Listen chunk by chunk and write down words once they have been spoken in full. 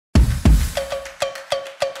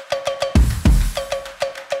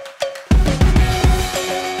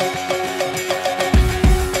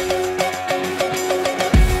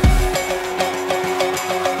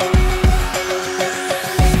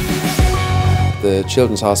The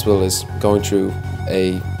Children's Hospital is going through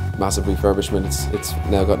a massive refurbishment. It's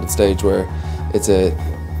now gotten to the stage where it's a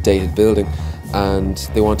dated building and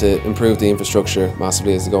they want to improve the infrastructure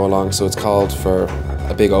massively as they go along, so it's called for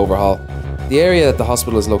a big overhaul. The area that the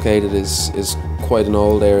hospital is located is quite an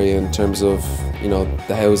old area in terms of, you know,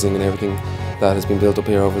 the housing and everything that has been built up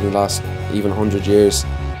here over the last even 100 years.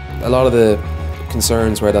 A lot of the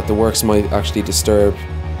concerns were that the works might actually disturb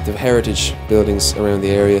the heritage buildings around the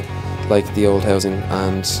area, like the old housing,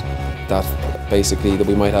 and that basically that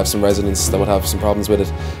we might have some residents that would have some problems with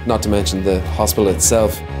it, not to mention the hospital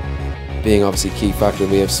itself being obviously a key factor.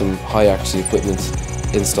 We have some high accuracy equipment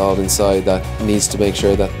installed inside that needs to make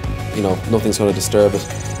sure that, you know, nothing's going to disturb it.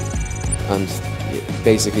 And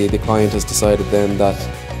basically the client has decided then that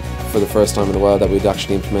for the first time in a while that we'd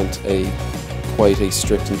actually implement quite a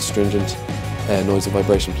strict and stringent noise and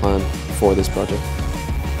vibration plan for this project.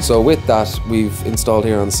 So with that, we've installed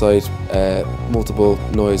here on site multiple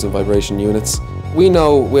noise and vibration units. We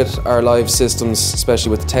know with our live systems,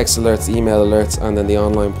 especially with the text alerts, email alerts, and then the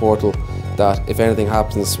online portal, that if anything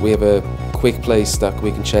happens, we have a quick place that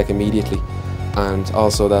we can check immediately, and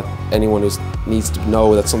also that anyone who needs to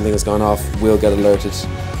know that something has gone off will get alerted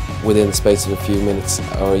within the space of a few minutes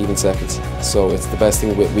or even seconds. So it's the best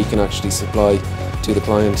thing we can actually supply to the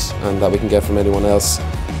client and that we can get from anyone else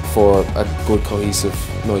for a good cohesive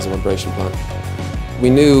noise and vibration plan. We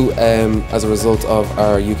knew as a result of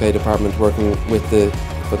our UK department working with the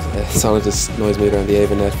Sonitus noise meter and the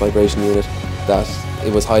AvaNet vibration unit that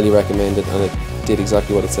it was highly recommended, and it did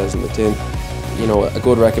exactly what it says in the tin. You know, a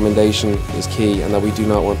good recommendation is key, and that we do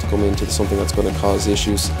not want to come into something that's going to cause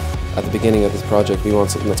issues at the beginning of this project. We want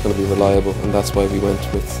something that's going to be reliable, and that's why we went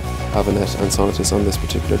with AvaNet and Sonitus on this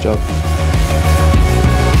particular job.